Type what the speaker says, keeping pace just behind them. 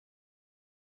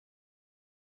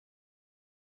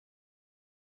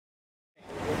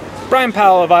Brian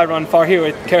Powell of I Run Far here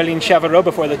with Caroline Chaverot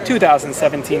before the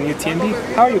 2017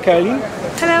 UTMB. How are you, Caroline?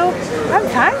 Hello, I'm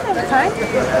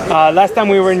fine. Last time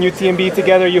we were in UTMB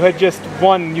together, you had just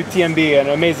won UTMB, an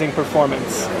amazing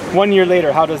performance. 1 year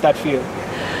later, how does that feel?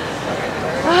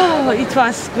 Oh, it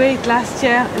was great last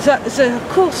year. The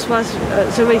course was,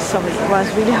 the race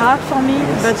was really hard for me,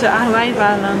 but the arrival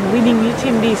and winning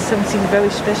UTMB is something very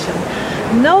special.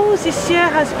 Now this year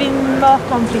has been more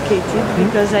complicated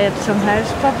because I had some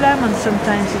health problem and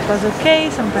sometimes it was okay,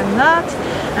 sometimes not,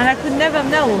 and I could never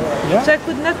know. Yeah. So I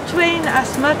could not train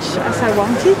as much as I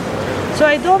wanted. So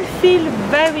I don't feel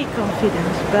very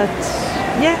confident, but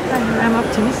yeah, I'm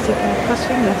optimistic. I cross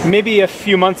fingers. Maybe a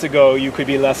few months ago you could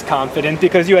be less confident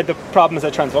because you had the problems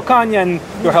at Transvolcania and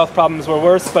your health problems were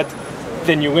worse, but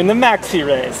then you win the Maxi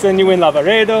race, and you win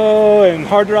Lavaredo and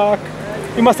Hard Rock.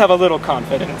 You must have a little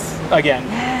confidence again.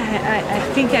 Yeah, I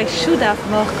think I should have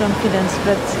more confidence,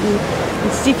 but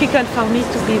it's difficult for me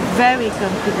to be very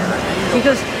confident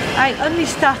because I only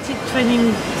started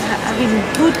training, having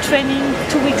good training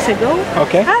 2 weeks ago.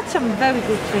 Okay. I had some very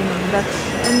good training, but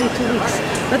only 2 weeks.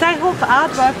 But I hope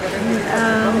Hard Rock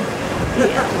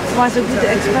was a good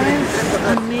experience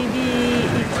and maybe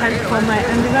it helped for my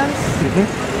endurance.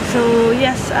 So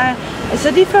yes,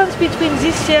 the difference between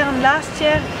this year and last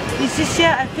year is this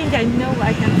year I think I know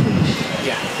I can finish.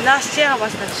 Yeah. Last year I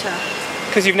was not sure.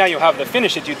 Because now you have the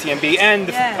finish at UTMB and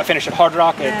a finish at Hard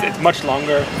Rock. Yeah. It's much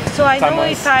longer. So I know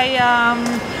if I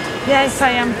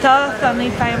am tough and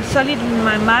if I am solid in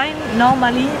my mind,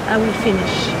 normally I will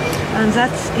finish. And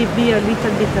that gives me a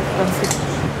little bit of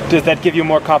confidence. Does that give you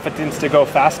more confidence to go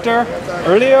faster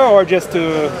earlier or just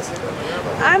to...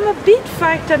 I'm a bit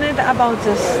frightened about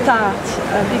the start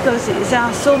because there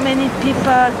are so many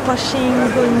people pushing,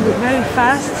 going very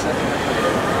fast.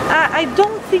 I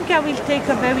don't think I will take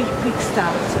a very quick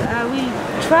start. I will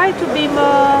try to be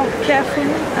more careful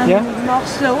and more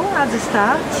slow at the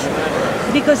start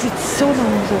because it's so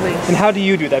long the race. And how do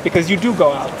you do that? Because you do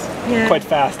go out quite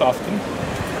fast often.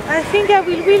 I think I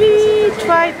will really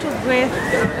try to breathe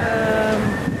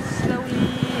slowly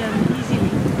and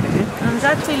easily. And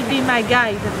that will be my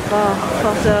guide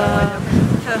for the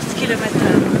first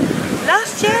kilometer.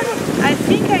 Last year I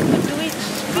think I could do it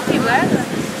pretty well.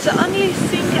 The only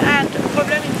thing I had a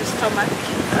problem in the stomach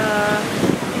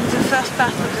in the first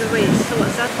part of the race, so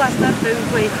that was not very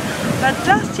great. But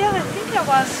last year I think I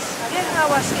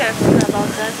was careful about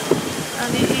that, and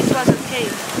it was okay.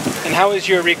 And how is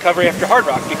your recovery after Hard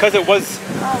Rock? Because it was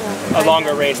a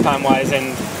longer race time-wise, and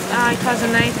it was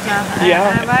a nightmare. Yeah.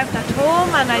 I arrived at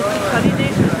home and I took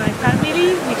holidays with my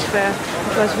family,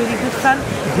 it was really good fun.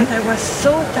 But I was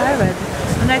so tired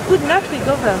and I could not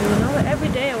recover. Every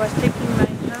day I was taking my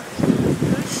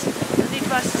pulse and it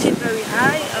was still very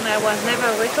high and I was never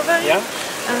recovering. Yeah.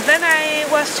 And then I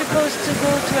was supposed to go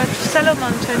to a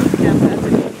Salomon training camp at the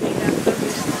beginning of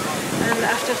August. And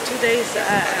after 2 days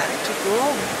I had to go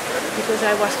home because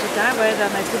I was too tired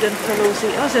and I couldn't follow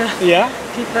the other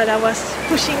people. I was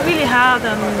pushing really hard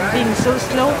and being so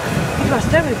slow. It was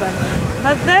terrible.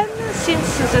 But then,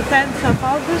 since the 10th of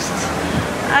August,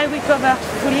 I recovered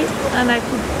fully and I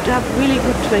could have really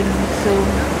good training. So,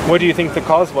 what do you think the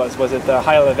cause was? Was it the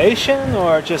high elevation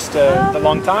or just the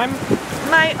long time?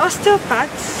 My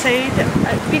osteopath said,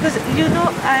 because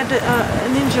I had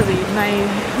an injury, my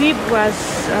rib was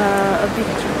a bit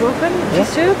broken,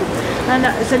 fissured, and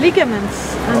the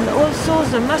ligaments and also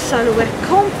the muscle were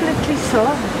completely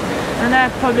sore. And I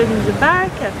had problem in the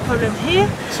back, I had problem here,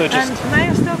 and my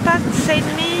osteopath said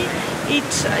me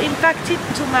it impacted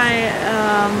to my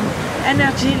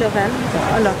energy level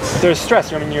a lot. There's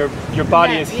stress. I mean, your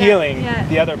body is healing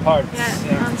the other parts.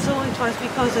 Yeah, and so it was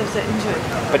because of the injury.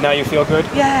 But now you feel good?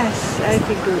 Yes, I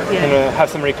feel good, yeah. And have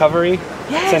some recovery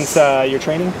since your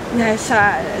training? Yes,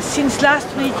 since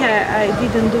last week I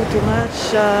didn't do too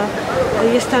much.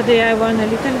 Yesterday I ran a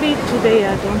little bit, today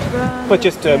I don't run. But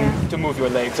just to move your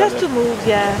legs? Just to move,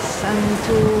 yes, and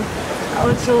to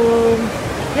also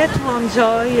to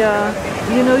enjoy,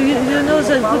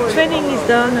 the good training is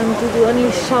done and to do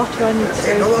only short run, it's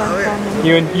very fun for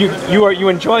me. You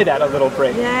enjoy that, a little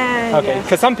break? Yeah. Okay,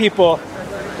 because some people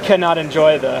cannot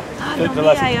enjoy the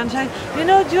lesson. I enjoy.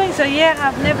 During the year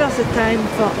I've never the time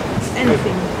for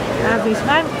anything. I'm with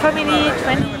my family,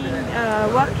 training,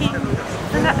 working,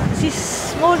 and these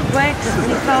small breaks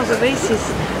before the races,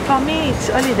 for me it's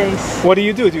holidays. What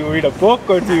do? Do you read a book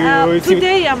or do you...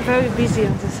 Today I'm very busy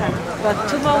on the side, but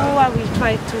tomorrow I will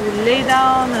try to lay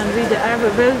down and read. I have a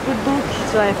very good book,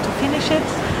 so I have to finish it.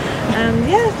 And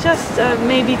just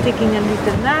maybe taking a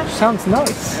little nap. Sounds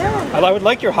nice. Yeah. I would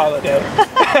like your holiday.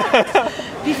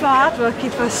 Before Hard Rock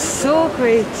it was so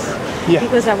great.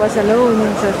 because I was alone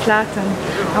in the flat, and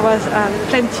I was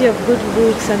plenty of good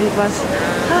books, and it was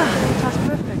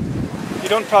perfect. You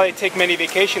don't probably take many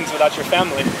vacations without your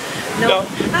family. No,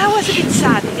 I was a bit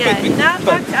sad. Yeah, in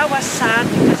fact, I was sad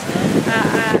because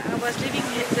I was living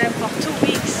there for 2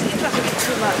 weeks. It was a bit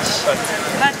too much,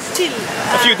 but still.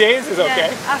 A few days is okay.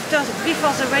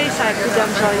 Before the race, I could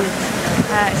enjoy it.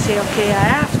 I say, okay,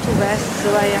 I have to rest,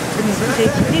 so I have to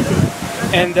take it easy.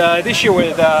 And this year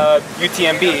with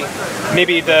UTMB,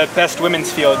 maybe the best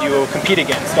women's field you will compete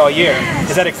against all year. Yes.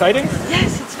 Is that exciting?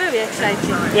 Yes, it's very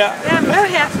exciting. Yeah. I'm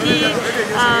very happy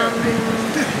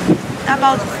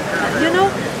about,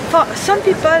 for some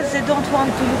people they don't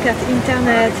want to look at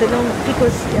internet,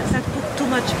 because that put too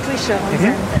much pressure on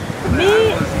them.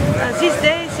 Me, these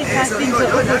days it has been the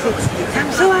opposite.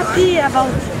 I'm so happy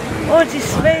about all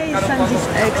this race and this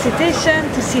excitation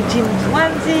to see Jim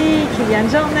Swansea, Kylian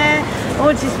Jornet,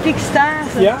 all these big stars,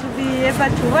 and to be able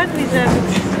to run with them.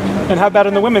 And how about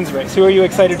in the women's race? Who are you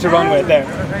excited to run with there?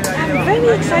 I'm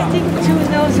very excited to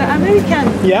know the American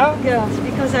girls,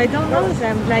 because I don't know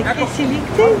them, like Casey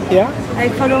Lichty. I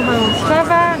follow her on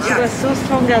Strava, and she was so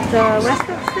strong at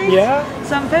Western States.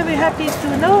 So I'm very happy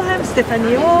to know them,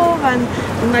 Stephanie Orr and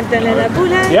Magdalena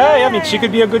Boulet. I mean, she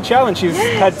could be a good challenge. She's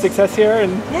had success here.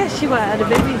 And she was a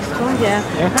very strong,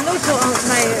 And also on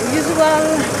my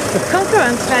usual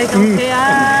concurrents, like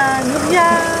Andrea,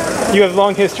 Nuria. You have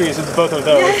long histories with both of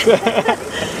those.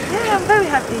 I'm very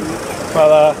happy.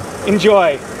 Well,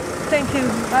 enjoy. Thank you.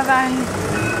 Bye-bye.